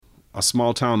a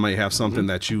small town might have something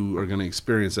that you are going to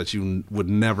experience that you would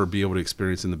never be able to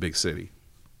experience in the big city.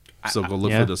 So go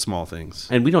look for the small things.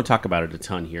 And we don't talk about it a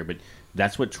ton here, but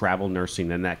that's what travel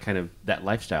nursing and that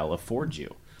lifestyle affords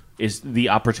you, is the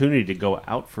opportunity to go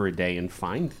out for a day and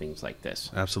find things like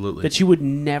this. Absolutely. That you would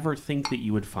never think that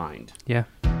you would find. Yeah.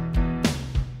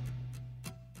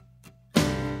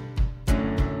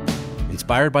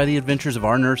 Inspired by the adventures of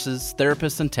our nurses,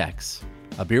 therapists, and techs,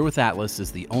 A Beer with Atlas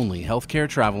is the only healthcare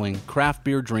traveling, craft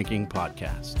beer drinking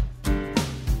podcast.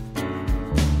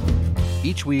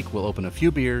 Each week, we'll open a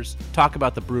few beers, talk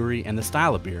about the brewery and the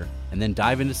style of beer, and then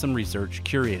dive into some research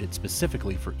curated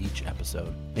specifically for each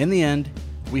episode. In the end,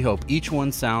 we hope each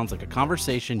one sounds like a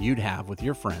conversation you'd have with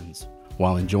your friends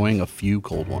while enjoying a few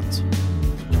cold ones.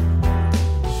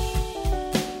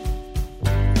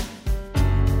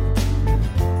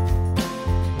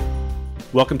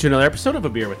 Welcome to another episode of A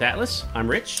Beer with Atlas. I'm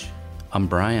Rich. I'm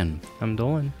Brian. I'm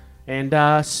Dolan.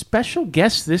 And special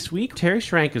guest this week, Terry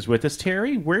Schrank is with us.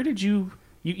 Terry, where did you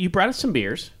brought us some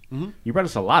beers. Mm-hmm. You brought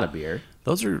us a lot of beer.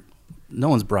 No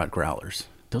one's brought growlers.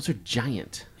 Those are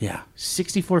giant. Yeah.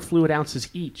 64 fluid ounces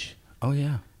each. Oh,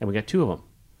 yeah. And we got 2 of them.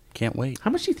 Can't wait.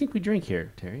 How much do you think we drink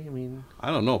here, Terry?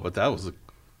 I don't know, but that was a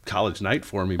college night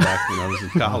for me back when I was in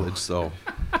college, so...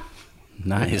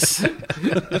 Nice.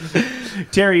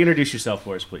 Terry, introduce yourself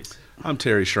for us, please. I'm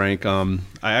Terry Schrank.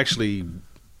 I actually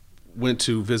went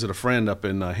to visit a friend up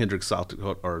in Hendricks, South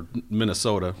Dakota, or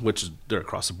Minnesota, which is there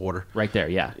across the border. Right there,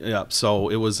 yeah. Yeah. So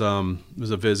it was a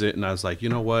visit, and I was like, you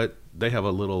know what? They have a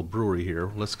little brewery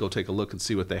here. Let's go take a look and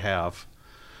see what they have.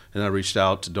 And I reached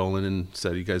out to Dolan and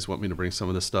said, you guys want me to bring some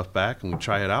of this stuff back and we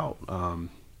try it out?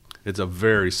 It's a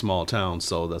very small town,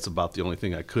 so that's about the only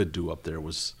thing I could do up there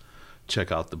was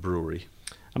check out the brewery.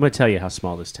 I'm going to tell you how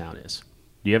small this town is.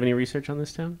 Do you have any research on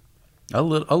this town? A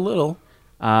little.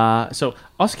 So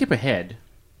I'll skip ahead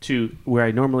to where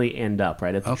I normally end up,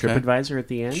 right, at the TripAdvisor at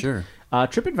the end. Sure.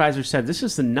 TripAdvisor said this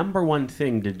is the number one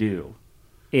thing to do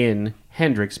in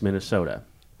Hendricks, Minnesota.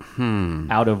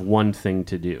 Out of one thing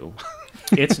to do.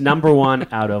 It's number one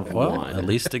out of one. At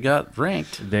least it got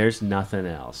ranked. There's nothing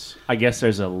else. I guess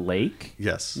there's a lake.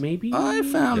 Yes. Maybe? I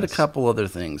found a couple other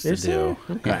things to do.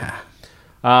 Okay.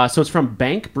 Yeah. So it's from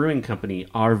Bank Brewing Company,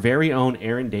 our very own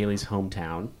Aaron Daly's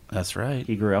hometown. That's right.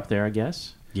 He grew up there, I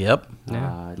guess. Yep.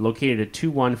 Located at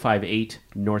 2158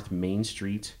 North Main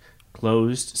Street.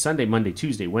 Closed Sunday, Monday,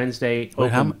 Tuesday, Wednesday.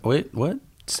 Wait, what?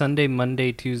 Sunday,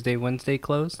 Monday, Tuesday, Wednesday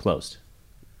closed? Closed.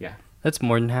 Yeah. That's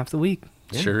more than half the week.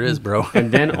 Yeah. Sure is, bro.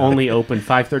 And then only open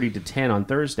 5:30 to 10 on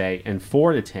Thursday and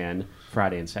 4 to 10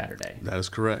 Friday and Saturday. That is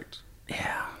correct.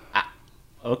 Yeah.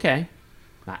 Okay.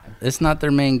 It's not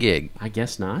their main gig. I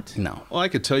guess not. No. Well, I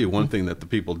could tell you one thing that the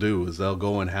people do is they'll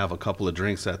go and have a couple of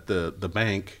drinks at the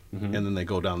bank, and then they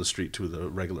go down the street to the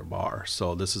regular bar.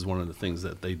 So this is one of the things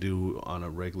that they do on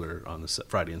the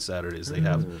Friday and Saturdays. They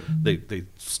have they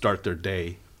start their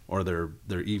day or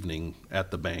their evening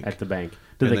at the bank. At the bank.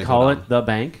 Do they call it the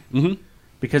bank? Mm-hmm.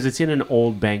 Because it's in an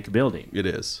old bank building. It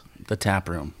is. The tap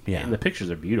room. Yeah. And the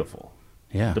pictures are beautiful.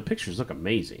 Yeah. The pictures look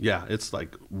amazing. Yeah, it's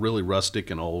like really rustic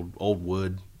and old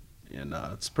wood, and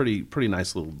it's pretty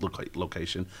nice little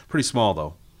location. Pretty small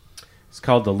though. It's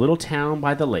called the Little Town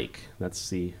by the Lake. That's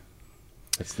the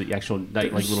actual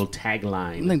like little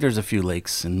tagline. I think there's a few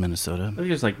lakes in Minnesota. I think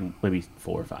there's like maybe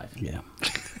 4 or 5. Yeah. All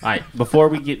right. Before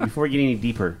we get any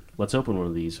deeper, let's open one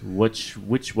of these. What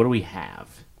do we have?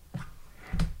 I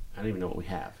don't even know what we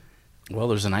have. Well,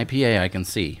 there's an IPA I can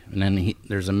see, and then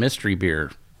there's a mystery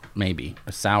beer, maybe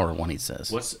a sour one. He says.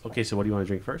 So what do you want to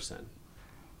drink first then?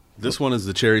 This one is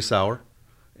the cherry sour,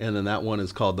 and then that one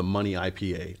is called the Money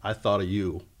IPA. I thought of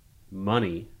you.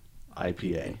 Money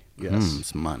IPA. Yes.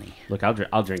 It's money. Look,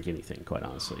 I'll drink anything, quite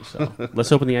honestly. So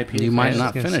let's open the IPA. You might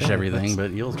not finish everything,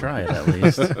 but you'll try it at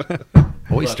least.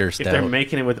 Oyster Look, stout. if they're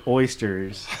making it with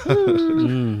oysters,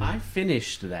 I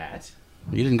finished that.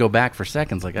 You didn't go back for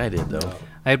seconds like I did, though.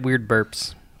 I had weird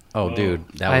burps. Oh, dude,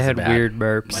 that I was had bad. weird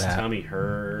burps. My tummy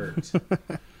hurt.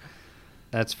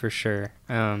 That's for sure.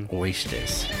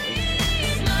 Oysters.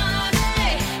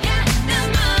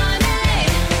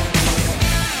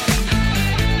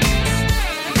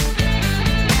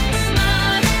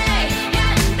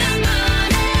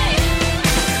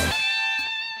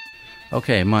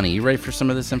 Okay, Money, you ready for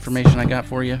some of this information I got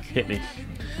for you? Hit me.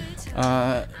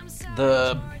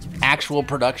 The actual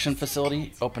production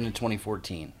facility opened in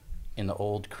 2014 in the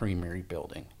old creamery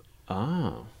building.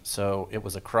 Oh. So it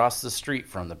was across the street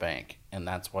from the bank, and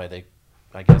that's why they,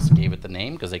 I guess, gave it the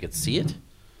name, because they could see it.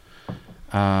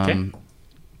 Okay.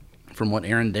 From what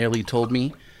Aaron Daly told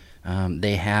me,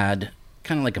 they had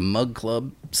kind of like a mug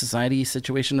club society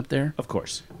situation up there. Of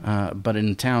course. But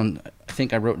in town, I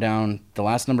think I wrote down the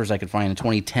last numbers I could find in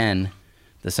 2010.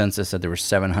 The census said there were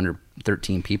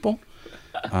 713 people.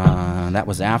 That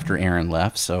was after Aaron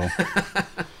left. So,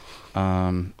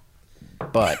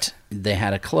 but they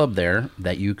had a club there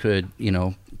that you could,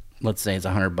 let's say it's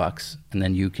 $100, and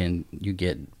then you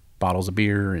get bottles of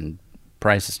beer and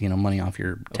prices, money off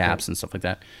your taps and stuff like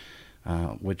that.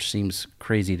 Which seems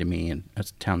crazy to me, and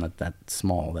it's a town that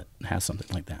small that has something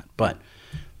like that. But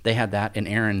they had that, and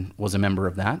Aaron was a member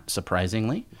of that,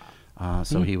 surprisingly.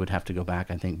 So he would have to go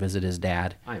back, I think, visit his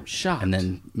dad. I am shocked. And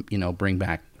then, bring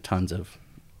back tons of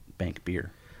Bank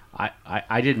beer.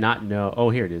 I did not know. Oh,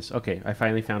 here it is. Okay, I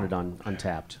finally found it on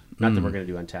Untapped. Not that we're going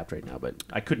to do Untapped right now, but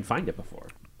I couldn't find it before.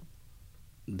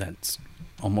 That's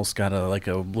almost got a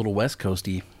little West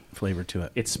Coasty flavor to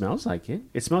it. It smells like it.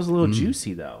 It smells a little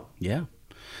juicy, though. Yeah.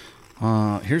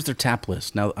 Here's their tap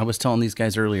list. Now, I was telling these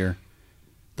guys earlier,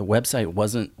 the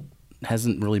website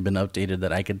hasn't really been updated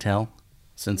that I could tell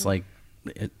since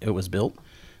it was built.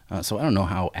 So I don't know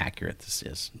how accurate this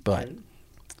is, but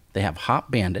they have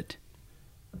Hop Bandit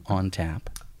on tap.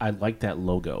 I like that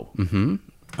logo.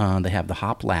 They have the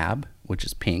Hop Lab, which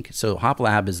is pink. So Hop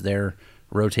Lab is their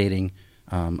rotating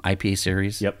IPA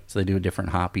series. Yep. So they do a different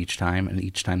hop each time, and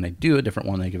each time they do a different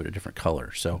one, they give it a different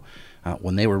color. So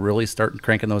when they were really starting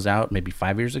cranking those out, maybe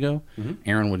 5 years ago,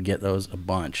 Aaron would get those a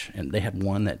bunch, and they had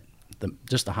one that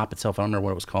just the hop itself, I don't remember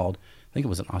what it was called. I think it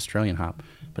was an Australian hop,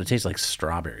 but it tastes like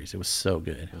strawberries. It was so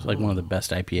good. It was like one of the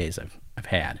best IPAs I've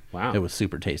had. Wow. It was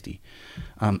super tasty.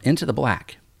 Into the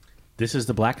Black. This is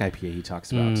the black IPA he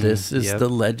talks about. This is the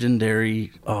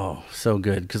legendary, so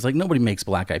good. Because nobody makes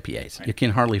black IPAs. Right. You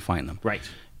can hardly find them. Right.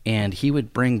 And he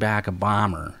would bring back a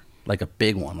bomber, like a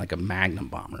big one, like a Magnum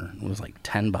bomber. It was like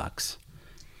 $10.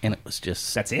 And it was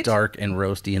just dark and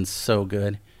roasty and so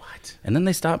good. What? And then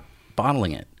they stopped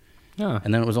bottling it. Oh.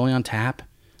 And then it was only on tap.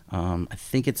 I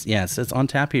think it says on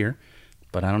tap here,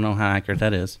 but I don't know how accurate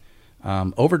that is.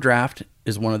 Overdraft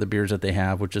is one of the beers that they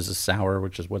have, which is a sour,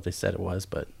 which is what they said it was,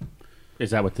 but... Is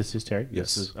that what this is, Terry?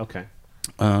 Yes. Okay.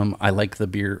 I like the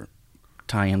beer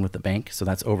tie-in with the bank, so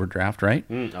that's Overdraft, right?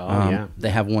 Yeah.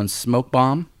 They have one Smoke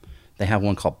Bomb. They have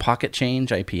one called Pocket Change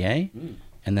IPA,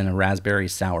 and then a Raspberry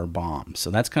Sour Bomb.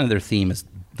 So that's kind of their theme, is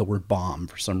the word bomb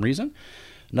for some reason.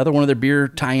 Another one of their beer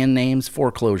tie-in names,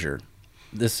 Foreclosure.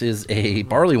 This is a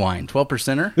barley wine,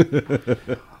 12%er.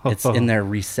 It's in their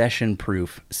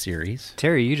recession-proof series.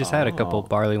 Terry, you just had a couple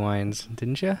barley wines,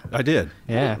 didn't you? I did.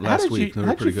 Yeah. Last week. They were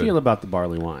How'd you pretty good. feel about the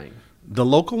barley wine? The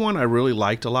local one I really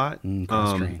liked a lot.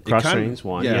 Cross-strain. Cross-strains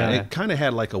one, Yeah, yeah. it kind of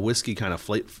had like a whiskey kind of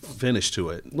finish to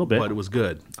it. A little bit. But it was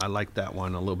good. I liked that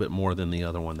one a little bit more than the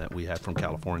other one that we had from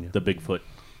California. The Bigfoot.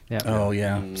 Yeah. Oh,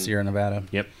 yeah. Sierra Nevada.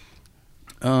 Yep.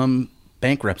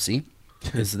 Bankruptcy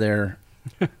is their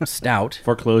stout.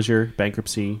 Foreclosure,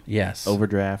 bankruptcy, Yes.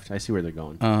 overdraft. I see where they're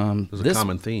going. There's a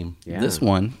common theme. Yeah. This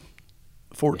one,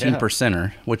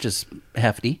 14%er, which is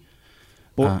hefty.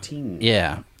 14.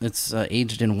 Yeah. It's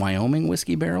aged in Wyoming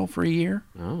whiskey barrel for a year.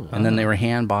 Oh. And then they were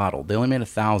hand bottled. They only made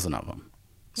 1,000 of them.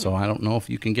 So I don't know if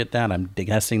you can get that. I'm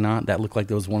guessing not. That looked like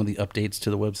that was one of the updates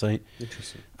to the website.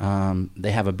 Interesting.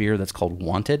 They have a beer that's called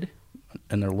Wanted,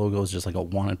 and their logo is just like a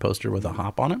wanted poster with a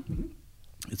hop on it.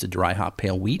 It's a dry hop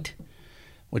pale wheat,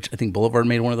 which I think Boulevard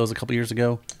made one of those a couple years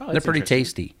ago. Oh, They're that's pretty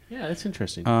interesting. tasty. Yeah, that's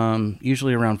interesting.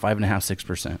 Usually around 5.5%,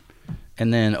 6%.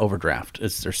 And then Overdraft.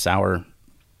 It's their sour,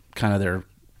 kind of their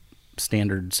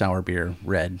standard sour beer,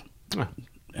 red.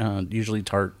 Usually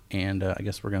tart, and I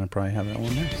guess we're going to probably have that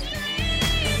one next.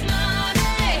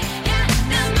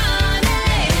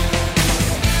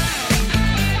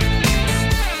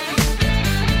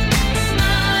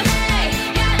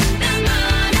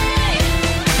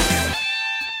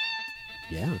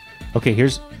 Yeah. Okay,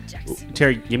 here's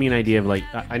Terry. Give me an idea of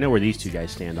I know where these two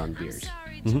guys stand on beers,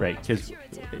 right? Because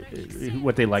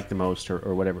what they like the most,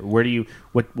 or whatever.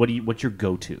 What's your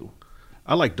go-to?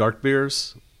 I like dark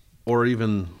beers, or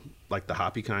even like the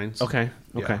hoppy kinds. Okay.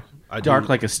 Yeah, Okay. I do. Dark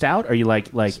like a stout, or you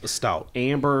like A stout.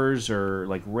 ambers or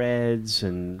like reds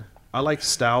and I like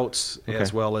stouts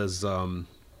as well as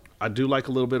I do like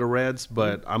a little bit of reds,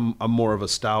 but I'm more of a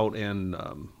stout and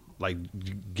like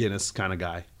Guinness kind of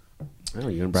guy. oh,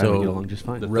 you and Brian So, get along just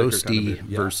fine. the thicker Roasty kind of beer,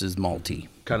 yeah. versus malty.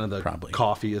 Kind of the Probably.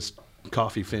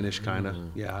 coffee finish kind of.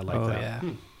 Yeah, I like Oh, that. yeah.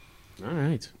 All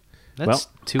right. That's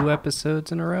 2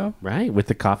 episodes in a row. Right, with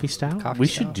the coffee stout. Coffee we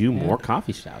stout, should do yeah. more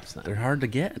coffee stouts then. They're hard to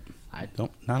get.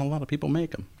 Not a lot of people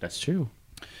make them. That's true.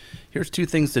 Here's 2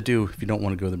 things to do if you don't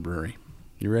want to go to the brewery.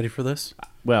 You ready for this?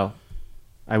 Well,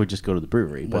 I would just go to the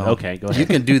brewery, but Well, okay, go You ahead.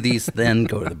 can do these, then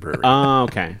go to the brewery. Oh,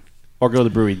 okay. Or go to the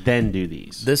brewery, then do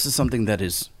these? This is something that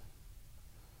is,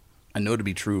 I know to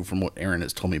be true from what Aaron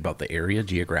has told me about the area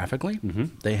geographically. Mm-hmm.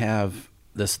 They have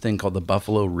this thing called the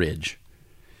Buffalo Ridge.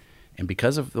 And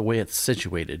because of the way it's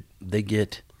situated, they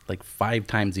get like 5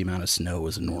 times the amount of snow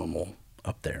as normal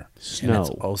up there. Snow. And it's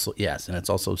also, and it's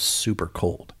also super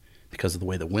cold because of the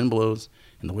way the wind blows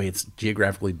and the way it's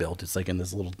geographically built. It's like in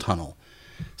this little tunnel.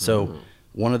 So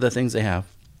one of the things they have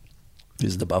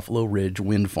is the Buffalo Ridge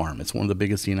Wind Farm. It's one of the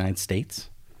biggest in the United States.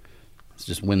 It's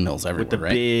just windmills everywhere, With the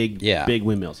right? big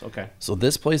windmills. Okay. So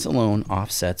this place alone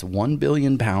offsets 1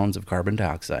 billion pounds of carbon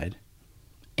dioxide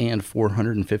and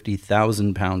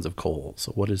 450,000 pounds of coal.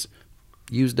 So what is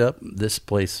used up, this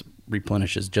place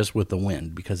replenishes just with the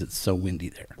wind because it's so windy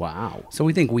there. Wow. So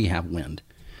we think we have wind.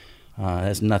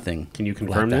 That's nothing. Can you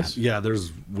confirm like this? that. Yeah,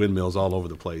 there's windmills all over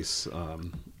the place.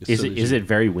 Is it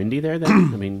very windy there then?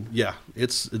 I mean, Yeah,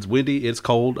 it's windy, it's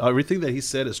cold. Everything that he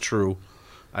said is true.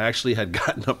 I actually had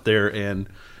gotten up there and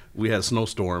we had a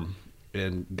snowstorm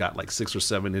and got like 6 or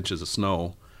 7 inches of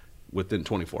snow within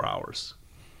 24 hours.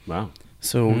 wow.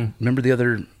 So remember the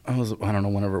other, I don't know,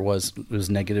 whenever it was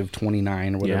negative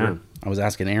 29 or whatever. Yeah. I was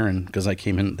asking Aaron because I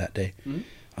came in that day.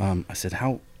 I said,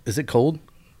 "How is it cold?"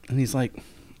 And he's like,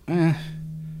 Yeah.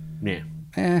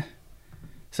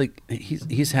 It's like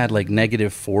he's had like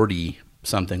negative 40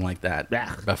 something like that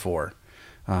Ugh. before.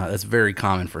 That's very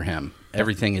common for him.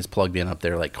 Everything is plugged in up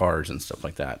there, like cars and stuff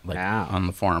like that. Like on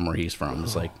the farm where he's from,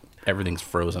 it's like everything's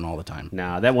frozen all the time.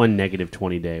 No, that one negative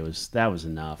 20 day was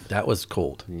enough. That was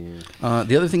cold. Yeah.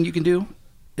 The other thing you can do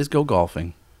is go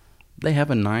golfing. They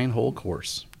have a 9-hole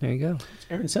course. There you go.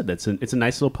 Aaron said it's a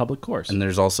nice little public course. And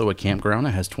there's also a campground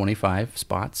that has 25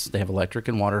 spots. They have electric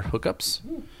and water hookups,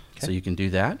 so you can do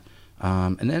that.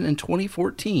 And then in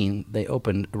 2014, they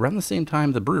opened, around the same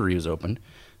time the brewery was opened,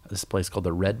 this place called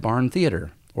the Red Barn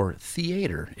Theater, or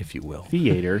theater, if you will.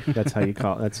 Theater, that's how you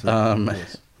call it.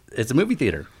 That's It's a movie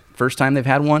theater. First time they've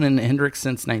had one in Hendricks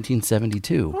since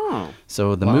 1972. Oh.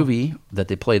 So the movie that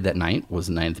they played that night was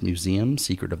Night at the Museum,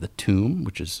 Secret of the Tomb,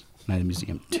 which is Night at the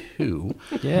Museum 2.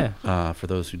 Yeah. For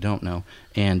those who don't know.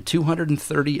 And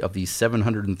 230 of these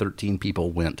 713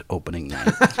 people went opening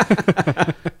night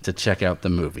to check out the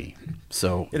movie.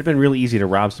 So It'd have been really easy to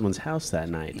rob someone's house that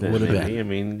night. then, Would have maybe. been. I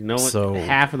mean, you know what? So-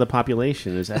 Half of the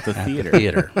population is at the theater.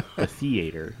 theater. The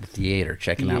theater. Theater,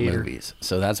 checking out Theater. movies.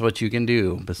 So that's what you can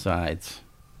do besides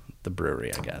the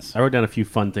brewery, I guess. I wrote down a few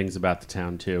fun things about the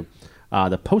town, too.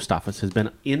 The post office has been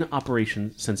in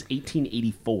operation since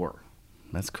 1884.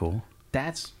 That's cool.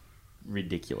 That's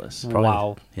ridiculous. Probably,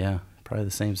 Wow. Yeah, probably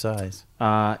the same size.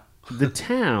 The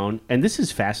town, and this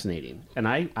is fascinating, and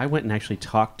I went and actually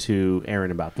talked to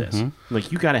Aaron about this. I'm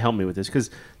like, you got to help me with this, because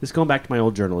this is going back to my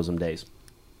old journalism days.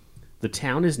 The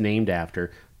town is named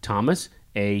after Thomas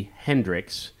A.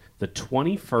 Hendricks, the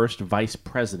 21st Vice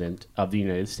President of the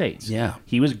United States. Yeah.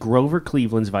 He was Grover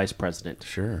Cleveland's Vice President.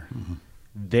 Sure.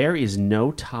 There is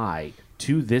no tie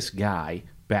to this guy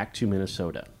back to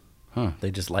Minnesota. Huh,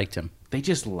 they just liked him. They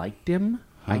just liked him,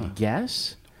 I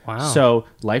guess. Wow. So,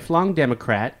 lifelong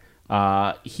Democrat.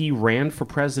 He ran for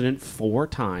president 4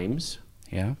 times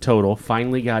Yeah. total.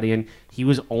 Finally got in. He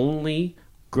was only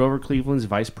Grover Cleveland's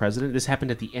vice president. This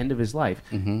happened at the end of his life.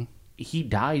 Mm-hmm. He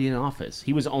died in office.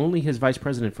 He was only his vice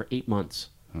president for 8 months.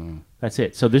 That's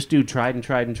it. So this dude tried and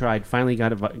tried and tried. Finally got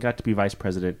to be vice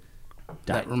president.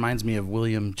 Died. That reminds me of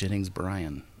William Jennings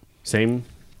Bryan. Same.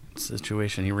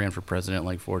 Situation. He ran for president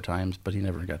like 4 times, but he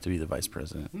never got to be the vice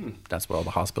president. That's why all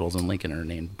the hospitals in Lincoln are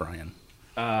named Bryan.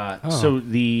 So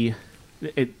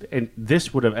and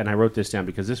this would have, and I wrote this down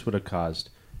because this would have caused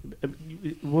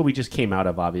what we just came out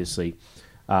of. Obviously,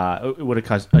 it would have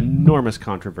caused enormous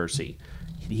controversy.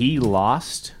 He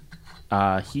lost.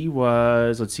 He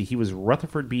was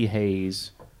Rutherford B.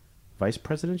 Hayes, vice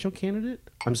presidential candidate.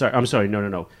 I'm sorry.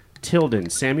 No.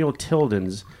 Samuel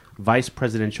Tilden's vice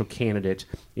presidential candidate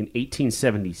in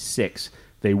 1876.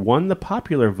 They won the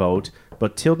popular vote,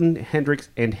 but Tilden,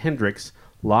 Hendricks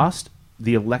lost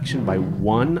the election by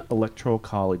 1 electoral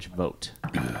college vote.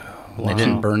 They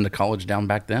didn't burn the college down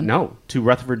back then? No, to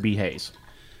Rutherford B. Hayes.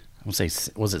 I would say,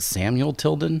 was it Samuel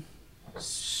Tilden?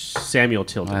 Samuel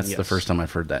Tilden. That's yes. the first time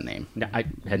I've heard that name. No, I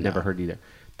had never heard either.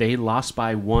 They lost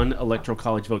by 1 electoral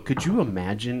college vote. Could you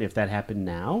imagine if that happened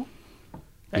now?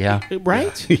 Yeah.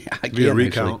 Right? Yeah, I Be a can,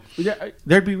 recount. Yeah,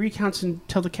 there'd be recounts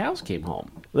until the cows came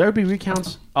home. There'd be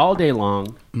recounts all day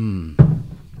long.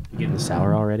 Getting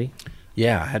sour already?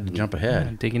 Yeah, I had to jump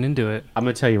ahead. Digging into it. I'm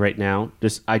going to tell you right now,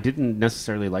 I didn't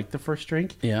necessarily like the first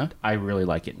drink. Yeah. I really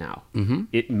like it now. Mm-hmm.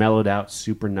 It mellowed out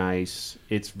super nice.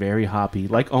 It's very hoppy,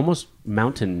 like almost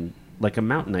like a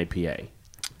mountain IPA.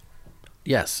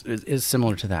 Yes, it is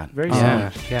similar to that. Very Yeah,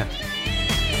 similar.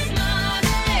 yeah.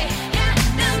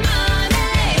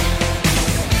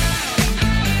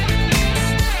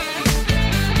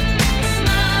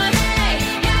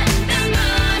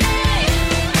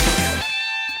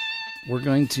 We're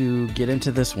going to get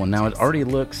into this one. Now, it already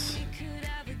looks...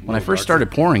 When I first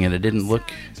started pouring it, it didn't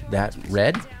look that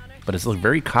red, but it's a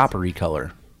very coppery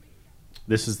color.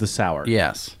 This is the sour.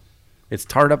 Yes. It's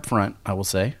tart up front, I will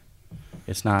say.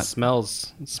 It's not... It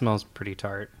smells pretty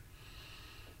tart.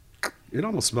 It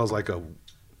almost smells like a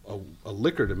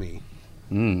liquor to me.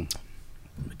 A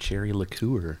cherry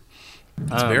liqueur.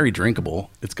 It's very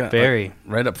drinkable. It's got... Very.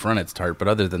 right up front, it's tart, but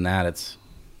other than that, it's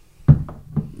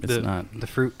not... The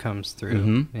fruit comes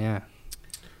through. Yeah.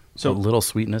 So a little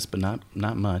sweetness, but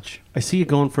not much. I see you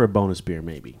going for a bonus beer,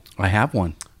 maybe. I have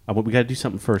one. But we got to do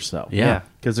something first, though. Yeah.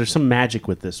 Because there's some magic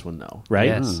with this one, though, right?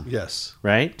 Yes. Yes.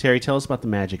 Right? Terry, tell us about the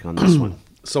magic on this one.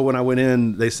 So when I went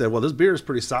in, they said, well, this beer is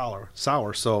pretty sour.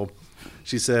 So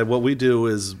she said, what we do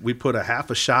is we put a half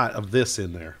a shot of this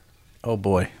in there. Oh,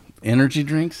 boy. Energy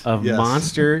drinks? Of Yes.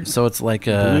 Monster. So it's like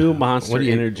a... Blue Monster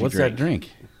energy What's drink. that drink?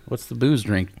 What's the booze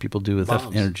drink people do with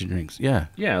Bombs. energy drinks? Yeah.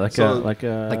 Yeah, like So- like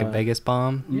a Like a Vegas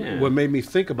bomb. Yeah. What made me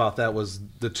think about that was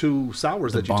the two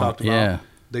sours that you bomb, talked about. yeah.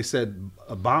 They said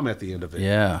a bomb at the end of it.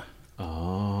 Yeah.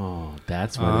 Oh,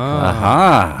 that's what.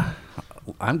 Aha.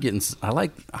 I'm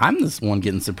this one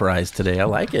getting surprised today. I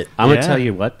like it. I'm gonna Yeah. tell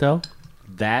you what, though.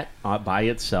 That by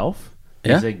itself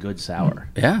is Yeah. a good sour.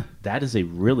 Yeah. That is a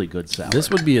really good sour. This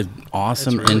would be an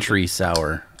awesome entry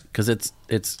sour because it's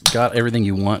got everything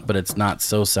you want, but it's not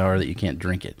so sour that you can't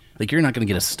drink it. Like, you're not going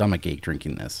to get a stomach ache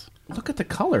drinking this. Look at the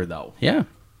color, though. Yeah.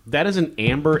 That is an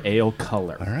amber ale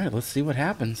color. All right, let's see what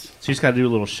happens. So you just got to do a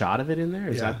little shot of it in there.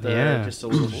 Is Yeah. that the Yeah. just a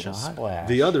little shot?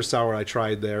 The other sour I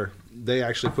tried there, they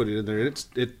actually put it in there.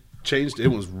 It changed. It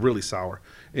was really sour,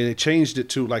 and it changed it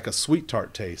to like a sweet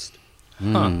tart taste.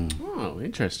 Oh,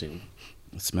 interesting.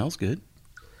 It smells good.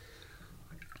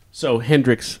 So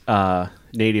Hendrick's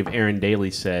native Aaron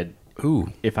Daly said,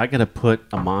 Ooh. if I got to put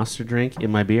a Monster drink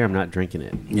in my beer, I'm not drinking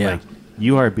it. Yeah. Like,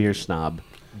 you are a beer snob.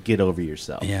 Get over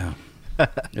yourself. Yeah.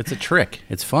 It's a trick.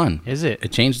 It's fun. Is it?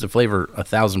 It changed the flavor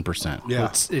 1,000%.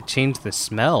 Yeah, It changed the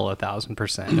smell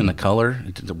 1,000%. And the color,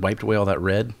 it wiped away all that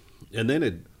red and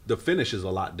then the finish is a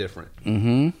lot different.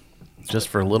 just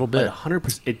for a little But bit.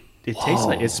 100%. It tastes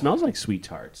like, it smells like sweet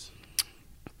tarts.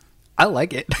 I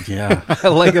like it. Yeah. I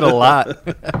like it a lot.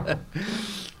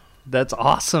 That's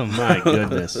awesome. My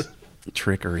goodness.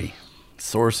 Trickery.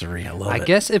 Sorcery. I love I it.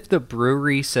 guess if the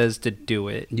brewery says to do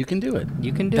it, You can do it.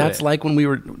 you can do That's it. like when we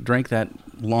drank that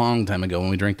long time ago when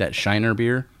we drank that Shiner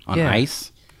beer on Yeah.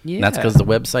 ice. Yeah. That's because the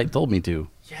website told me to.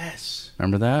 Yes.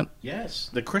 Remember that?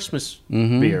 Yes. The Christmas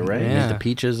beer, right? Yeah. Make the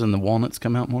peaches and the walnuts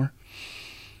come out more.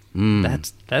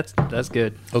 That's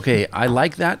good. Okay, I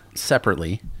like that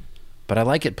separately, but I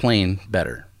like it plain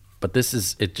better. But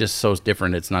it just so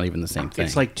different. It's not even the same thing.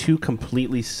 It's like two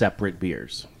completely separate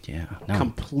beers. yeah. Now,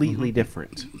 Completely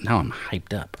different. now I'm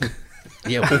hyped up.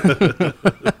 Yeah.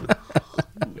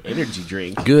 Energy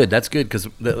drink. Good. That's good because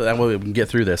that way we can get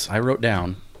through this. I wrote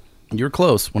down. You're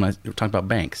close when I were talking about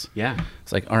banks. Yeah.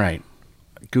 It's like, all right,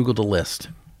 Googled a list.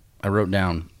 I wrote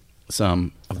down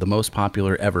some of the most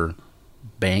popular ever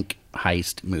bank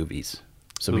heist movies,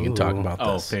 so we can talk about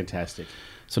Oh, this. fantastic.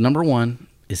 So number one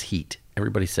is Heat.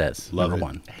 Everybody says Love number it.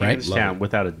 one, right? Hands down,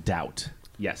 without a doubt.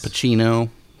 Yes. Pacino,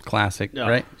 classic, Oh,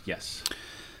 right? Yes.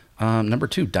 Number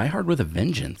two, Die Hard with a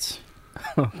Vengeance.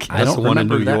 I That's don't the one in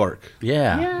remember New that. York.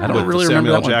 Yeah, I don't With really Samuel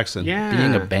remember that one Jackson. Yeah.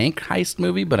 being a bank heist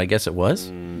movie, but I guess it was.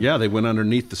 Yeah, they went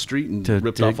underneath the street and To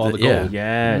ripped dig off all the yeah. gold.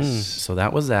 Yes. So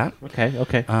that was that. Okay.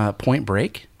 Okay. Point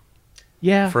Break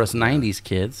Yeah. for us '90s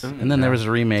kids, and then there was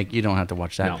a remake. You don't have to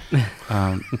watch that.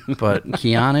 No. But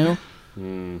Keanu,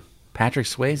 Patrick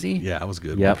Swayze, Yeah, it was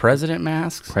good. Yep. President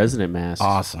Masks, President Mask.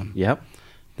 awesome. Yep.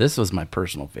 This was my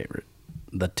personal favorite,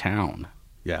 The Town,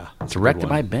 Yeah, it's a good directed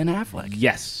by one. Ben Affleck.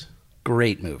 Yes.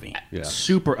 Great movie. Yeah.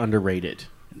 Super underrated.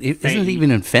 Isn't it even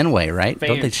in Fenway, right?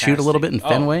 Don't they shoot a little bit in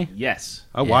Fantastic. Fenway? Oh, yes.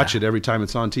 I watch it every time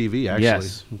it's on TV. Actually,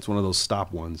 Yes. it's one of those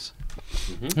stop ones.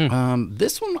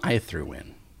 This one I threw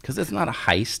in because it's not a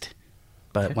heist,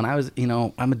 but when I was,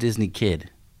 I'm a Disney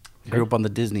kid. Grew up on the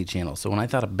Disney Channel, so when I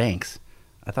thought of banks,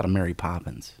 I thought of Mary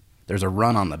Poppins. There's a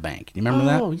run on the bank. You remember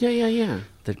that? Oh, yeah.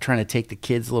 They're trying to take the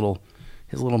kid's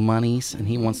his little monies, and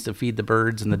he wants to feed the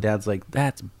birds, and the dad's like,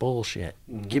 "That's bullshit.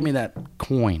 Give me that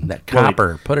coin, that Well,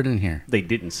 copper. Put it in here." They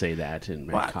didn't say that in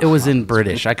It was in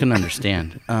British. I couldn't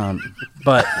understand.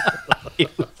 But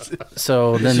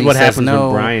So then This is he what says happens no.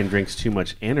 when Brian drinks too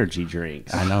much energy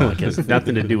drinks. I know. It gets It's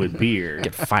nothing to do with beer.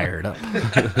 get fired up.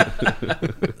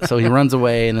 So he runs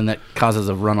away, and then that causes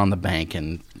a run on the bank.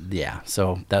 And yeah,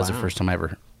 so that was the first time I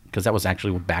ever, because that was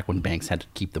actually back when banks had to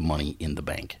keep the money in the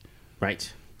bank.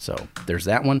 Right. So there's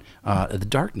that one. The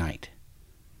Dark Knight.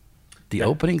 The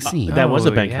opening scene. That was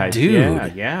a Oh, bank yeah. heist.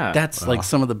 Dude, Yeah. that's like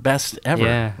some of the best ever,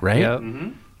 Yeah. right? Yep.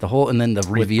 The whole, and then the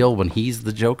reveal when he's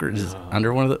the Joker is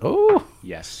under one of the, oh,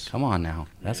 Yes. come on now.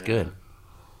 That's good.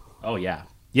 Oh, yeah.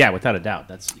 Yeah, without a doubt.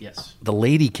 That's, yes. The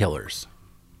Lady Killers.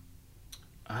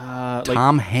 Like,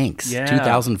 Tom Hanks, yeah.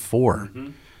 2004.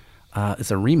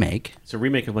 It's a remake. it's a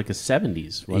remake of like a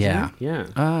 70s, wasn't Yeah. it?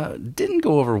 Yeah. Didn't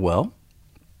go over well.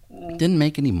 Didn't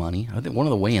make any money. I think one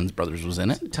of the Wayans brothers was in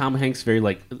it. Tom Hanks, very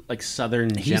like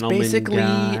Southern gentleman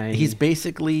guy. He's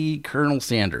basically Colonel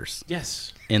Sanders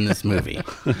Yes. in this movie.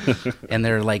 And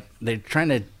they're trying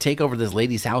to take over this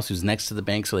lady's house who's next to the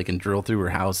bank so they can drill through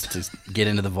her house to get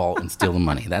into the vault and steal the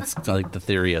money. That's like the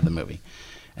theory of the movie.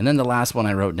 And then the last one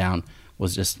I wrote down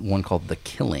was just one called The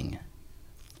Killing,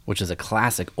 which is a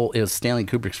classic. It was Stanley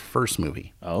Kubrick's first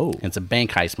movie. Oh. It's a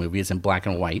bank heist movie. It's in black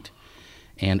and white.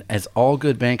 And as all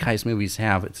good bank heist movies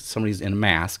have, it's somebody's in a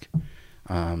mask.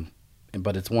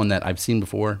 But it's one that I've seen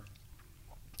before.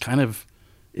 Kind of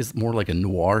is more like a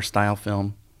noir style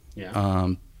film. Yeah.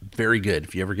 Very good.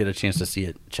 If you ever get a chance to see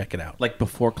it, check it out. Like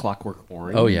before Clockwork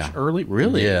Orange. Oh, yeah. Early,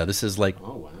 really? Yeah, this is like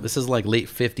Oh, wow. this is like late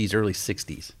 50s, early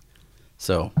 60s.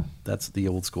 So that's the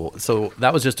old school. So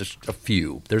that was just a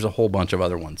few. There's a whole bunch of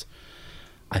other ones.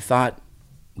 I thought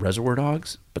Reservoir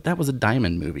Dogs, but that was a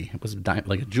diamond movie. It was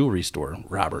like a jewelry store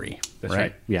robbery. That's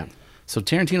right. Yeah. So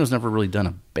Tarantino's never really done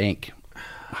a bank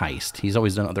heist. He's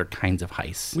always done other kinds of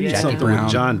heists. We need Jackie something Brown.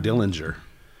 with John Dillinger.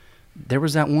 There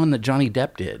was that one that Johnny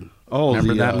Depp did. Oh,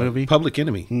 remember the, that movie? Public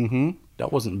Enemy. Mm-hmm.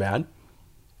 That wasn't bad.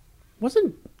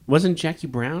 Wasn't Jackie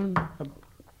Brown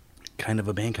Kind of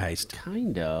a bank heist.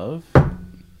 kind of?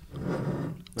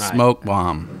 Smoke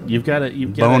bomb. You've got a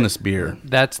Bonus beer.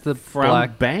 That's the from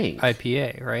black Bank.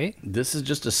 IPA, right? This is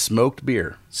just a smoked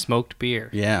beer. Smoked beer.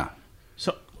 Yeah.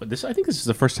 So I think this is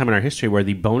the first time in our history where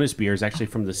the bonus beer is actually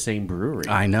from the same brewery.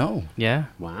 I know. Yeah.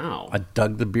 Wow. I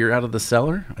dug the beer out of the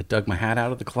cellar. I dug my hat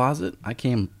out of the closet. I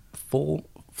came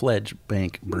full-fledged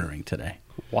Bank Brewing today.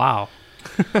 Wow.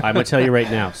 I'm gonna tell you right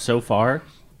now. So far,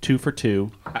 2 for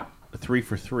 2, 3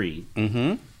 for 3.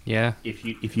 Mm-hmm. Yeah.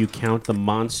 If you count the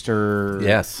monster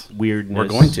Yes. weirdness, We're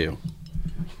going to.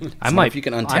 I So might if you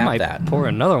can I untap might that. pour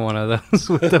another one of those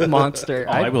with the monster.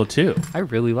 Oh, I will too. I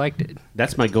really liked it.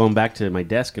 That's my going back to my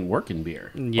desk and working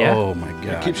beer. Yeah. Oh, my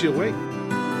God. Keeps you awake.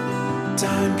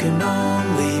 Time can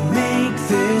only make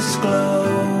this glow.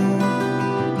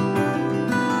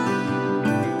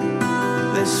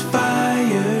 This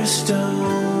firestone.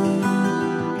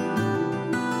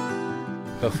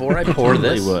 Before I pour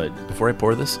Totally this, would. before I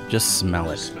pour this, just smell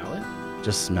it. Smell it?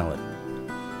 Just smell it.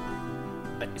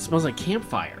 It smells like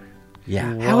campfire.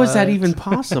 Yeah. How is that even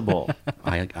possible?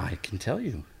 I can tell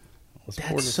you. Let's pour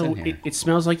That's this so. in here. It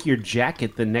smells like your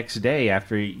jacket the next day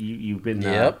after you've been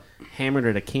Yep. hammered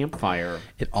at a campfire.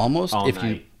 It almost, all if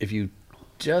night. you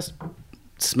just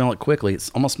smell it quickly, it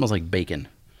almost smells like bacon.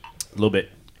 A little bit.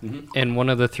 And one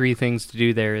of the 3 things to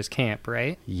do there is camp,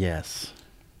 right? Yes.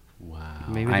 Wow.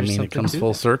 Maybe I there's mean, it something comes to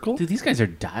full that. circle. Dude, these guys are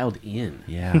dialed in.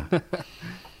 Yeah.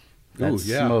 That's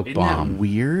yeah. smoke Isn't bomb. that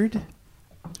weird?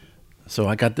 So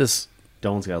I got this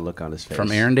Dolan's got a look on his face.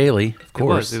 from Aaron Daly, of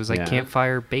course. It was like Yeah.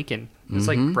 campfire bacon. It's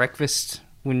like breakfast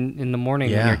when in the morning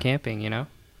when Yeah. you're camping, you know?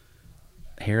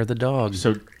 Hair of the dog.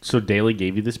 So Daly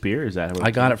gave you this beer? Is that how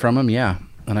I got it from him, yeah.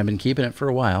 And I've been keeping it for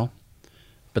a while.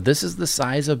 But this is the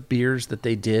size of beers that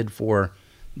they did for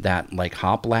that like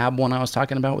hop lab one I was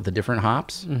talking about with the different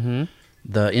hops. Mm-hmm.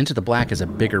 The Into the Black is a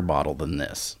bigger bottle than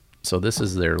this. So this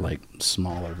is their like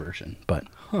smaller version. But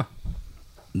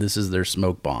this is their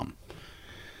smoke bomb.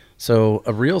 So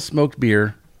a real smoked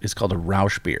beer is called a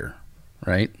Rausch beer,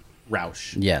 right?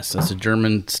 Rausch. Yes, that's a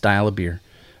German style of beer.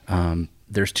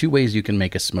 There's 2 ways you can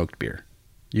make a smoked beer.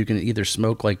 You can either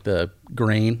smoke like the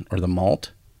grain or the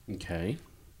malt, Okay.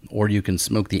 or you can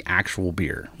smoke the actual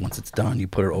beer. Once it's done, you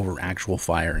put it over actual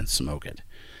fire and smoke it.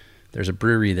 There's a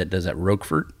brewery that does that,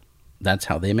 Roquefort. That's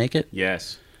how they make it.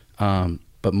 Yes.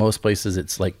 But most places,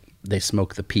 it's like they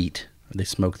smoke the peat. They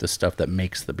smoke the stuff that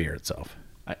makes the beer itself.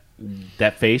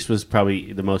 That face was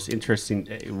probably the most interesting.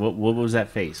 What was that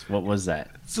face? What was that?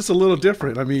 It's just a little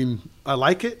different. I mean, I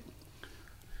like it.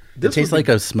 It tastes like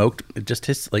a smoked. It just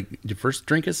tastes like your first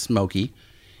drink is smoky,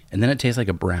 and then it tastes like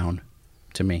a brown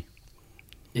to me.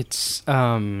 It's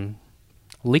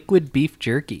liquid beef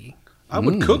jerky. I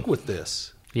would cook with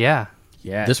this. Yeah.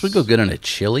 Yes. This would go good in a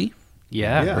chili.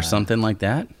 Yeah. or something like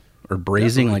that, or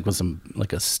braising like with some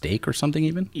like a steak or something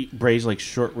even. Braise like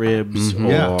short ribs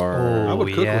Yeah. or I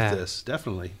would cook yeah. with this,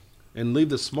 definitely. And leave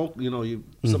the smoke,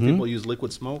 some people use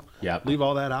liquid smoke. Yep. Leave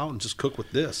all that out and just cook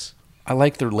with this. I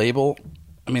like their label.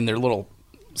 I mean, their little.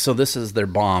 So this is their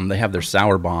bomb. They have their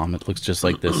sour bomb. It looks just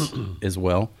like this as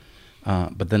well.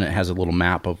 But then it has a little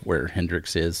map of where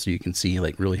Hendrix is, so you can see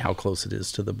like really how close it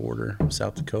is to the border of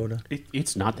South Dakota.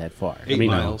 it's not that far. 8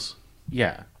 miles.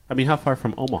 Yeah. I mean, how far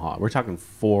from Omaha? We're talking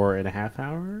 4.5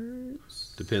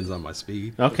 hours? Depends on my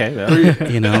speed. Okay.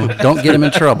 Well, Don't get them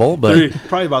in trouble, but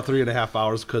Probably about 3.5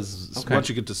 hours because Okay. once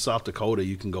you get to South Dakota,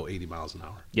 you can go 80 miles an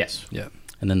hour. yes. yeah.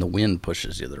 And then the wind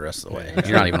pushes you the rest of the way.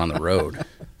 You're not even on the road.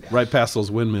 Right past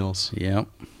those windmills. Yep.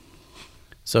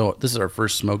 So this is our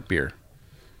first smoked beer.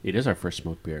 It is our first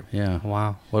smoked beer. Yeah.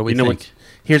 Wow. What do we You know think? what?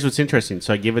 Here's what's interesting.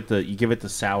 So you give it the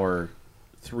sour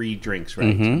 3 drinks, right?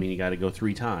 I mean, you got to go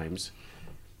 3 times.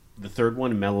 The third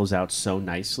one mellows out so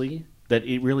nicely that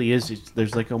it really is.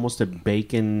 There's like almost a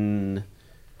bacon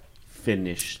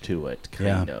finish to it,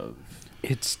 kind Yeah. of.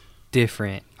 It's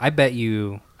different. I bet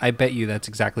you that's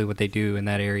exactly what they do in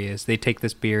that area is they take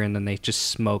this beer and then they just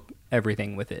smoke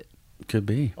everything with it. Could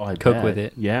be. Oh, I Cook bet. with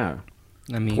it. Yeah.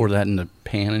 I mean, Pour that in a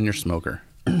pan in your smoker.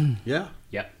 Yeah.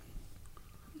 Yep.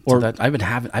 So Or that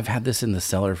I've had this in the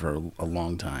cellar for a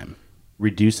long time.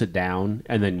 reduce it down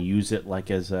and then use it like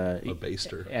as a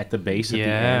baster. at the base of the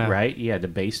Yeah. end, right? Yeah, to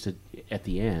baste it at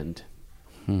the end.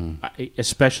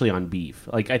 Especially on beef.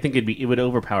 Like I think it would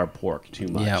overpower pork too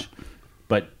much. Yep.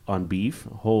 But on beef,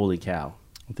 holy cow.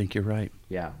 I think you're right.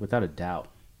 Yeah, without a doubt.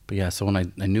 But yeah, so when I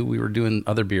knew we were doing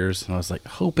other beers, and I was like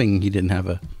hoping he didn't have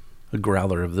a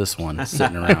growler of this one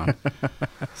sitting around.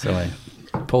 So I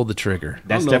pulled the trigger. I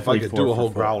That's don't know if I definitely could 4 do a for whole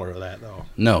 4. growler of that, though.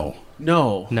 No.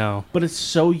 No. But it's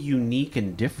so unique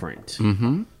and different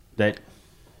that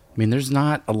I mean, there's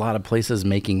not a lot of places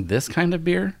making this kind of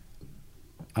beer.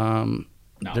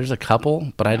 There's a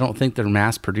couple, but I don't think they're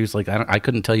mass produced. Like I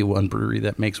couldn't tell you one brewery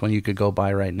that makes one you could go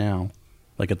buy right now,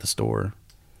 like at the store.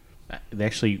 they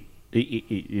actually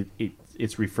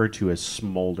it's referred to as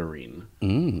smoldering,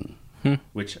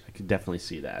 which I could definitely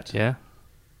see that. yeah.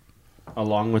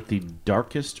 Along with the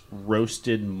darkest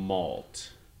roasted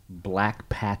malt, Black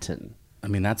Patent. I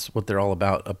mean, that's what they're all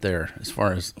about up there, as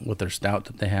far as with their stout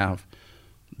that they have.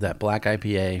 That black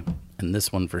IPA and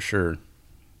this one for sure.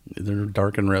 They're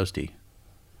dark and roasty.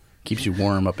 Keeps you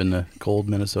warm up in the cold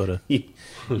Minnesota.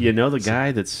 You know the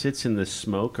guy that sits in the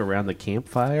smoke around the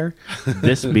campfire?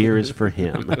 This beer is for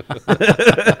him.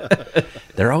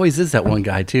 There always is that one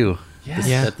guy too. Yes.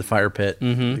 Yeah. At the fire pit.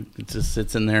 It just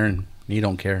sits in there and he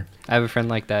don't care. I have a friend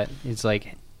like that. He's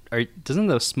like, doesn't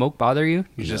the smoke bother you?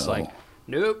 He's just No. like,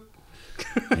 nope.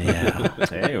 Yeah.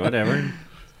 Hey, whatever.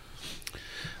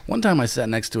 One time I sat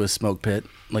next to a smoke pit,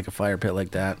 like a fire pit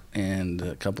like that, and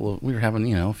we were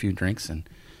having, a few drinks, and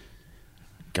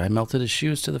guy melted his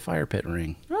shoes to the fire pit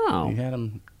ring. Oh. He had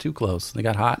them too close. They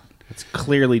got hot. It's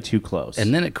clearly too close.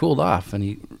 And then it cooled off, and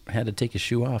he had to take his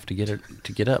shoe off to get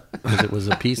up because it was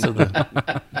a piece of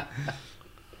the.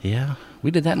 Yeah,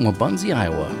 we did that in Wabaunsee,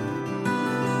 Iowa.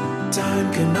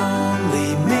 Time can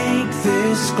only make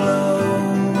this glow.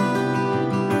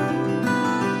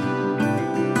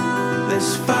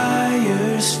 This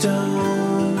firestone.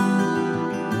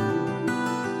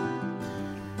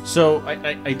 So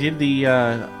I did the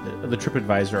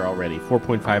TripAdvisor already,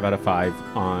 4.5 out of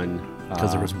 5 on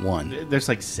Because there was one. There's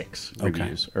like 6 Okay.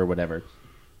 reviews or whatever.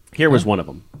 Here was one of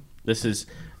them. This is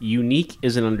unique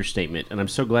is an understatement, and I'm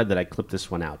so glad that I clipped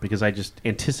this one out because I just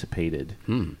anticipated,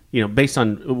 based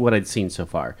on what I'd seen so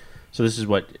far. So this is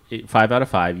 5 out of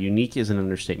 5. Unique is an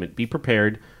understatement. Be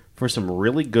prepared for some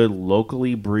really good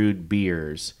locally brewed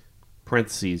beers.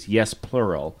 Parentheses, yes,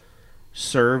 plural.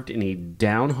 Served in a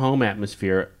down-home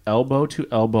atmosphere, elbow to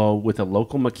elbow with a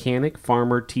local mechanic,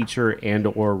 farmer, teacher,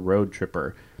 and/or road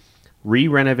tripper.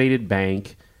 Re-renovated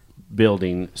bank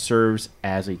building serves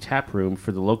as a tap room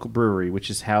for the local brewery, which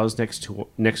is housed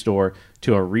next door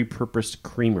to a repurposed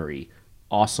creamery.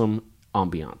 Awesome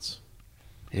ambiance.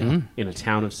 Yeah. In a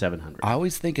town of 700. I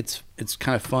always think it's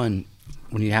kind of fun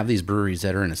when you have these breweries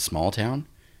that are in a small town,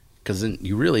 because then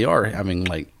you really are having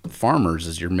like farmers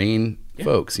as your main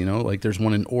folks. Like there's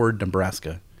one in Ord,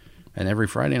 Nebraska, and every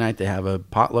Friday night they have a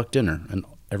potluck dinner, and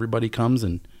everybody comes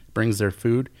and brings their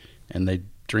food, and they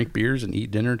drink beers and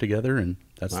eat dinner together, and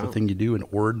that's the thing you do in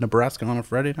Ord, Nebraska on a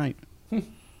Friday night.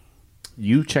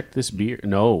 You checked this beer.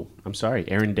 No, I'm sorry.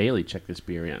 Aaron Daly checked this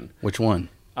beer in. Which one?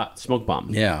 Smoke Bomb.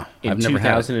 Yeah, In I've never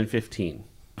had it. 2015.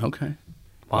 Okay.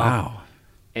 Wow.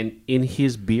 And in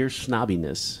his beer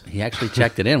snobbiness, He actually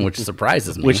checked it in, which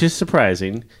surprises me. which is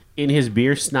surprising, in his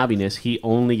beer snobbiness, he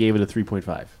only gave it a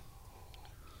 3.5.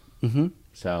 Mm-hmm.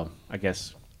 So I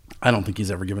guess I don't think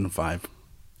he's ever given a 5.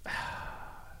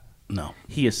 No.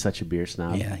 he is such a beer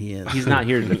snob. Yeah, he is. He's not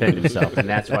here to defend himself, and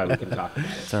that's why we can talk about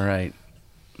it. It's all right.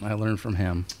 I learned from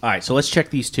him. All right, so let's check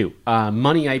these two.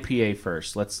 Money IPA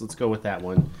first. Let's go with that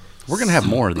one. We're going to have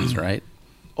more of these, right?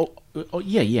 Oh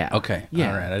yeah. Okay.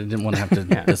 Yeah. All right. I didn't want to have to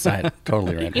decide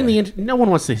totally right In away. the end, no one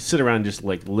wants to sit around and just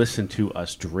like listen to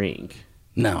us drink.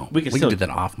 No. We We can can still- do that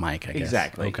off mic, I guess.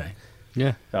 Exactly. Okay.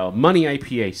 Yeah. So Money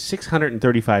IPA,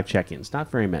 635 check-ins. Not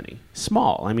very many.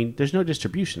 Small. I mean, there's no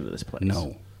distribution to this place.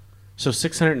 No. So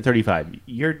 635.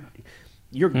 You're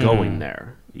going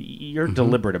there. You're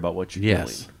deliberate about what you're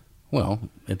Yes. doing. Well,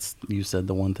 it's you said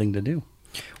the one thing to do.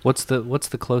 What's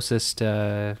the closest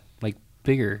like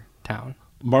bigger town?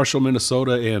 Marshall,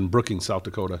 Minnesota, and Brookings, South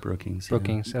Dakota. Brookings. yeah.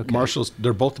 Brookings. Okay. Marshall's,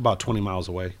 they're both about 20 miles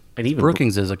away. And even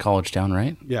Brookings is a college town,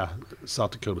 right? Yeah,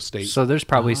 South Dakota State. So there's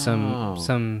probably Oh.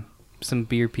 some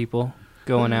beer people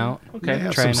going out. Okay. They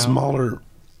have trying some out. smaller.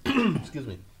 Excuse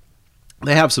me.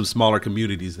 They have some smaller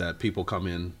communities that people come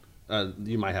in.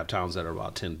 You might have towns that are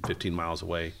about 10, 15 miles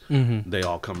away. Mm-hmm. They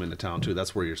all come into town too.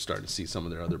 That's where you're starting to see some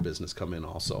of their other business come in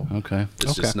also. Okay.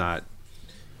 It's Okay. just not.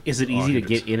 is it easy to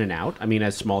it's- get in and out? I mean,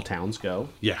 as small towns go.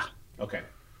 Yeah. Okay.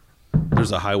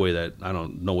 There's a highway that I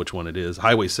don't know which one it is.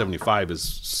 Highway 75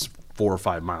 is 4 or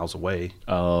 5 miles away.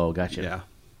 Oh, gotcha.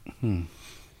 Yeah.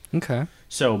 Okay.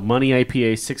 So Money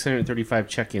IPA, 635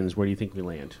 check-ins. Where do you think we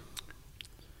land?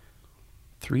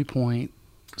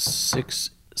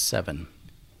 3.67.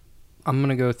 I'm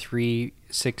gonna go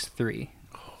 363.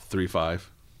 3.5.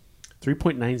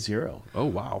 3.90. Oh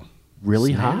wow.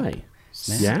 Really Snap. high.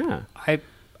 Snap.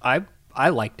 Yeah. I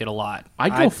liked it a lot.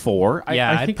 I'd go 4.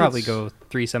 Yeah, I I'd think probably it's- go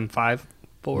 375,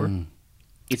 4.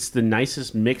 It's the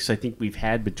nicest mix I think we've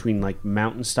had between like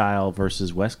mountain style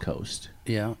versus West Coast.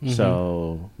 Yeah.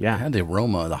 So I yeah. had the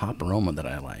aroma, the hop aroma that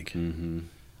I like. Mm-hmm.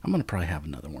 I'm going to probably have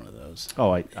another one of those.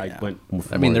 Oh, I Yeah. went.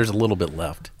 For I mean, more- there's a little bit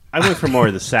left. I went for more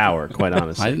of the sour, quite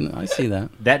honestly. I see that.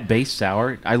 That base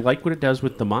sour, I like what it does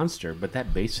with the monster, but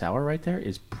that base sour right there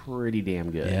is pretty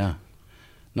damn good. Yeah.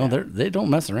 No, they don't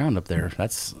mess around up there.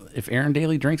 That's if Aaron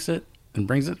Daly drinks it and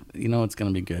brings it, you know it's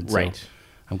going to be good. So Right.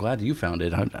 I'm glad you found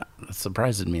it. It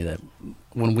surprised me that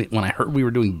when I heard we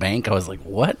were doing Bank, I was like,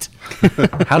 "What?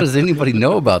 How does anybody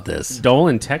know about this?"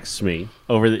 Dolan texts me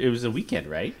it was a weekend,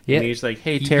 right? Yeah. And he's like,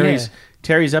 "Hey, Yeah.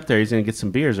 Terry's up there. He's gonna get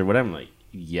some beers or whatever." I'm like,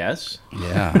 "Yes."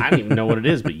 Yeah. I don't even know what it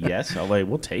is, but yes,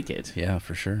 we'll take it. Yeah,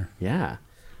 for sure. Yeah.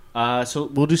 So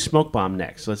we'll do Smoke Bomb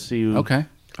next. Let's see. Okay.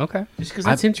 Okay. Just because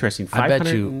that's interesting. I bet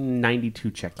you-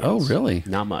 592 check-ins. Oh, really?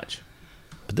 Not much.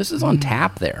 But this is on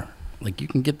tap there. Like you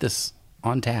can get this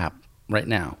on tap right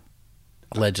now.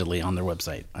 Allegedly on their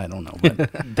website. I don't know, but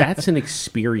That's an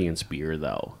experience beer,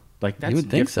 though. Like that's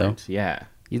would think so. different. Yeah.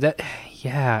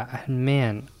 Yeah,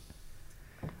 man.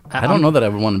 I don't know that I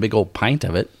would want a big old pint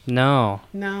of it, No.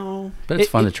 No. but it's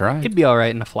fun to try. It'd be all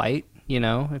right in a flight, you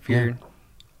know, if you're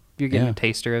getting Yeah. a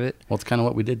taster of it. Well, it's kind of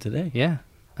what we did today. Yeah.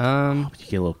 You get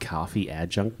a little coffee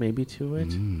adjunct maybe to it.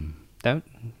 That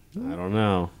I don't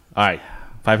know. All right.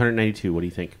 592. What do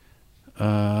you think?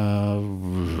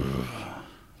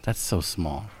 That's so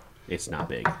small. It's not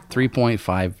big.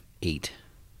 3.58.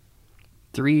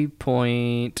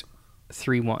 3.31.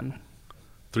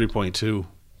 3.2.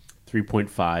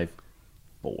 3.54.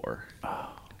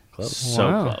 Close.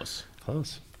 So Wow.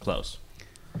 close. Close.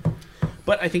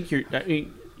 But I think you're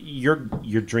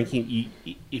drinking.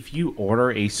 If you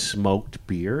order a smoked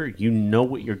beer, you know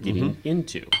what you're getting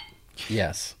into.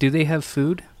 Yes. Do they have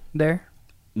food there?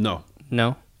 No.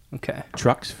 No. Okay.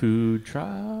 Trucks, food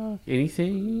truck,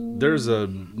 anything. There's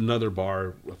another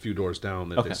bar a few doors down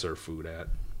that Okay. they serve food at.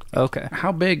 Okay.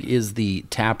 How big is the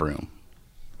tap room?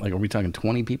 Like, are we talking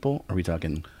 20 people? Are we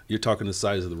talking? You're talking the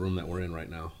size of the room that we're in right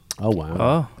now, Oh wow.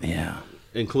 Oh. Yeah.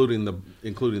 including the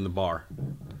bar.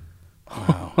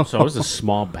 So it was a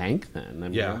small bank then. I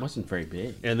mean, Yeah. it wasn't very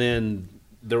big. And then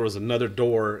there was another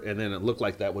door, and then it looked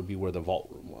like that would be where the vault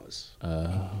room was.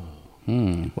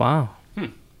 Wow. I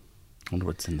wonder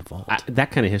what's in the vault.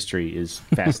 That kind of history is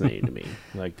fascinating to me.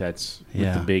 Like that's with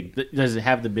Yeah. the big. Does it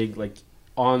have the big like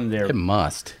on there? It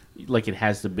must. Like it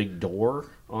has the big door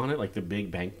on it, like the big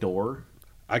bank door.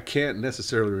 I can't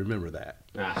necessarily remember that.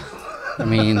 I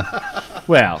mean,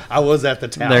 Well, I was at the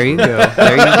tap. There you go.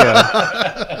 There you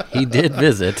go. he did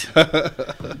visit.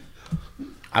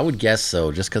 I would guess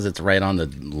so, just because it's right on the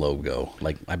logo.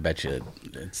 Like, I bet you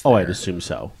it's I'd there. assume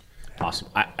so. Awesome.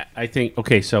 I think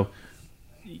okay. So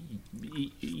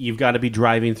you've got to be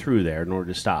driving through there in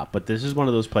order to stop. But this is one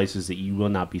of those places that you will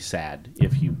not be sad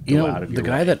if you go out of your the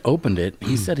guy way. that opened it,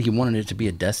 he said he wanted it to be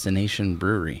a destination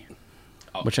brewery,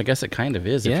 which I guess it kind of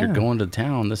is. If Yeah. you're going to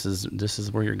town, this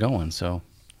is where you're going. So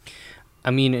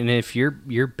I mean, and if you're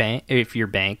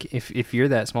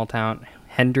that small town,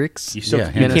 Hendricks, You still Yeah,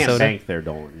 you can't Minnesota. bank there,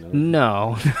 Dolan.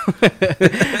 No.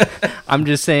 I'm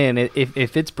just saying,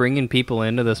 if it's bringing people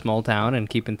into the small town and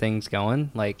keeping things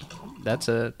going, like that's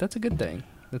a good thing.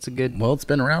 That's a good. well, it's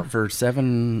been around for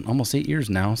 7, almost 8 years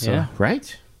now. So Yeah.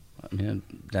 Right? I mean,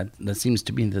 that seems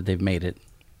to be that they've made it,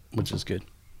 which is good.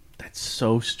 That's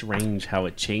so strange how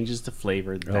it changes the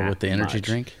flavor. Oh, with the energy much.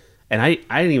 drink. And I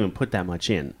didn't even put that much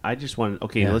in. I just wanted,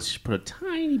 Yeah. let's just put a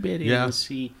tiny bit in Yeah. and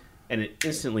see. And it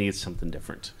instantly it's something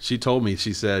different. She told me,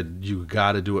 she said, you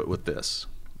got to do it with this.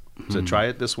 So try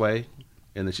it this way.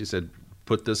 And then she said,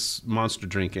 put this monster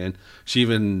drink in. She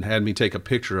even had me take a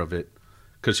picture of it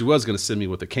because she was going to send me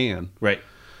with a can. Right.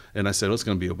 And I said, well, it's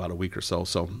going to be about a week or so.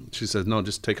 So she said, no,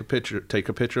 just take a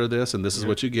picture of this, and this is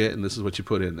what you get, and this is what you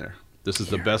put in there. This is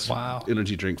the best Wow.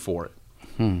 energy drink for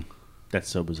it. That's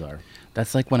so bizarre.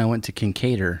 That's like when I went to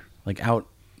Kincaidor, like out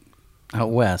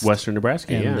west, Western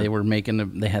Nebraska, and yeah. they were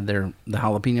making they had the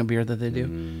jalapeno beer that they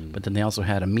do, but then they also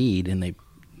had a mead, and they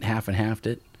half and halved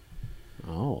it,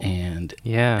 Oh. and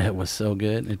Yeah. it was so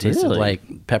good. It tasted Really?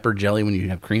 like pepper jelly when you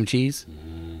have cream cheese.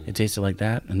 It tasted like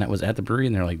that, and that was at the brewery,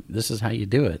 and they're like, "This is how you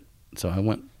do it." So I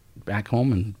went back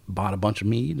home and bought a bunch of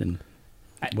mead, and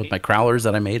with my crowlers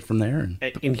that I made from there. And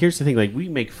And here's the thing, like we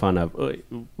make fun of,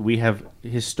 we have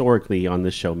historically on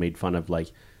this show made fun of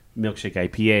like milkshake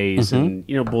IPAs and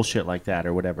bullshit like that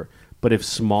or whatever. But if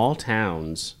small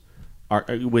towns are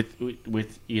with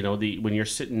when you're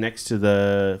sitting next to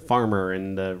the farmer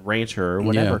and the rancher or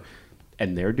whatever,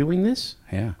 and they're doing this,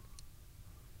 yeah,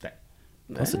 that,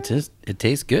 plus it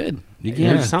tastes good. You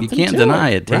There's can't something you can't to deny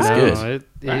it. it tastes Right. good.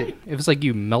 No, Right. it was like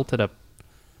you melted a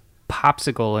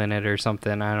popsicle in it or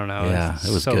something. I don't know. Yeah, It's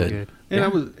it was so good.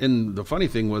 And the funny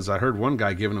thing was, I heard one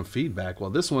guy giving him feedback. Well,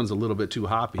 this one's a little bit too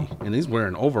hoppy, and he's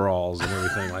wearing overalls and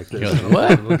everything like this.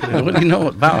 What? What do you know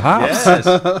about hops?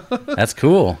 That's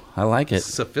cool. I like it.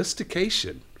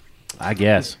 Sophistication. I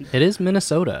guess. It is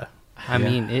Minnesota. I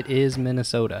mean, it is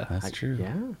Minnesota. That's true.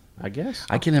 Yeah, I guess.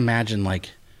 I can imagine, like,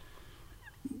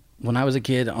 when I was a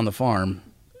kid on the farm,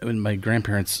 when my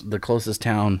grandparents, the closest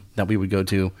town that we would go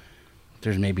to,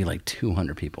 there's maybe like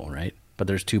 200 people, right? But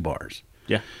there's 2 bars.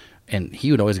 Yeah. And he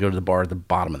would always go to the bar at the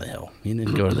bottom of the hill. He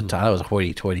didn't go to the top. That was a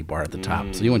hoity-toity bar at the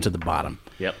top. So he went to the bottom.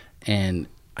 Yep. And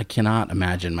I cannot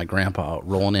imagine my grandpa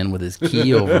rolling in with his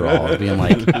key overalls being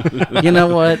like, you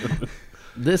know what?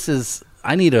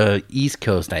 I need a East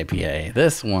Coast IPA.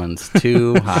 This one's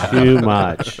too hot. Too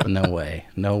much. No way.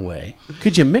 No way.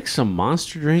 Could you mix some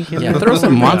monster drink in Yeah, there? throw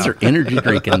some Monster Energy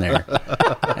drink in there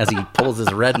as he pulls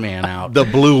his red man out. The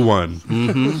blue one.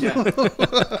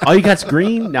 Oh, you got's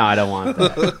green? No, I don't want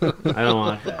that. I don't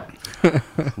want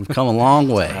that. We've come a long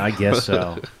way. I guess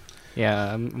so.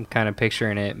 Yeah, I'm kind of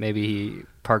picturing it. Maybe he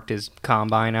parked his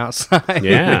combine outside.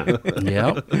 Yeah.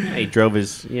 Yep. He drove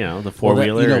his, the Well, that-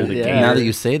 four-wheeler or the yeah. gator. Now that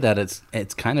you say that,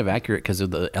 it's kind of accurate because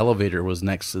the elevator was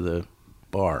next to the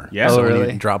bar. Yeah. So Oh, when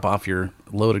really? you drop off your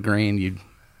load of grain, you'd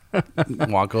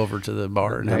walk over to the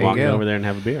bar and There have you Walk go. over there and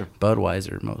have a beer,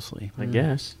 Budweiser mostly. I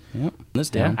guess. Yep. This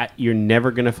town. You're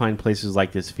never going to find places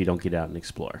like this if you don't get out and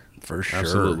explore. For sure.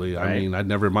 Absolutely. I right? mean, I'd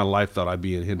never in my life thought I'd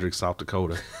be in Hendricks, South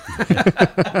Dakota.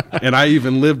 And I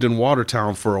even lived in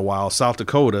Watertown for a while, South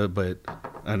Dakota,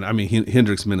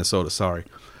 Hendricks, Minnesota, sorry.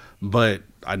 But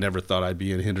I never thought I'd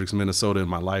be in Hendricks, Minnesota in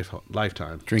my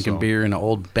lifetime. Drinking So, beer in an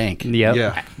old bank. Yep.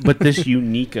 Yeah. But this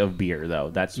unique of beer, though,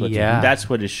 that's what Yeah. that's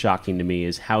what is shocking to me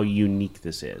is how unique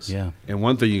this is. Yeah. And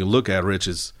one thing you can look at, Rich,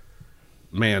 is,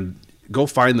 man, go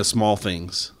find the small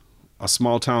things. A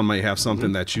small town may have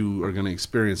something that you are going to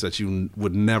experience that you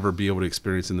would never be able to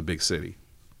experience in the big city.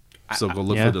 So go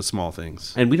look yeah. for the small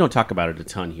things. And we don't talk about it a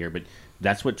ton here, but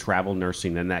that's what travel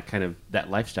nursing and that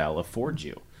lifestyle affords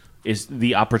you, is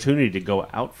the opportunity to go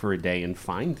out for a day and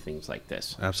find things like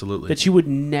this Absolutely. that you would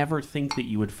never think that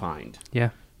you would find. Yeah.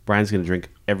 Brian's going to drink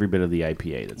every bit of the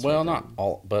IPA. That's Well, right there. not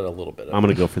all, but a little bit. I'm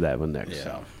going to go for that one next. Yeah.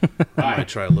 So. I might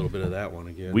try a little bit of that one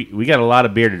again. We got a lot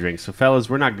of beer to drink, so fellas,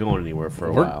 we're not going anywhere for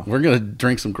a We're, while. we're going to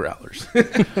drink some growlers.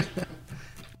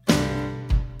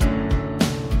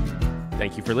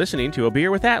 Thank you for listening to A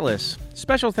Beer with Atlas.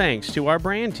 Special thanks to our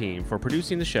brand team for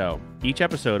producing the show. Each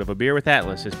episode of A Beer with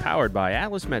Atlas is powered by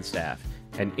Atlas MedStaff,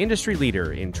 an industry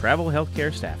leader in travel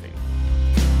healthcare staffing.